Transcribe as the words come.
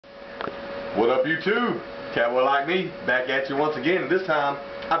What up, YouTube? Cowboylikeme back at you once again. This time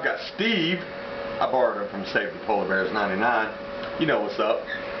I've got Steve. I borrowed him from Save the Polar Bears 99. You know what's up.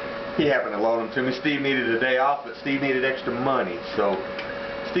 He happened to loan them to me. Steve needed a day off, but Steve needed extra money. So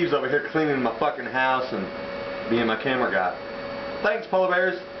Steve's over here cleaning my fucking house and being my camera guy. Thanks, Polar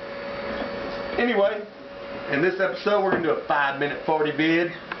Bears. Anyway, in this episode we're going to do a 5-minute 40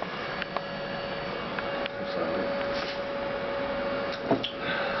 bid.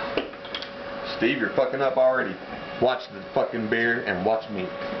 Steve, you're fucking up already. Watch the fucking beer and watch me.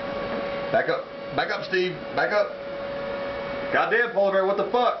 Back up. Back up, Steve. Back up. Goddamn, Polar Bear, what the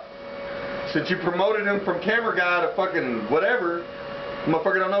fuck? Since you promoted him from camera guy to fucking whatever, the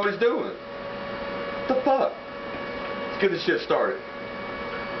motherfucker don't know what he's doing. What the fuck? Let's get this shit started.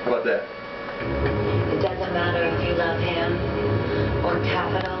 How about that? It doesn't matter if you love him or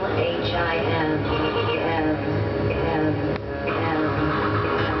capital H-I-M.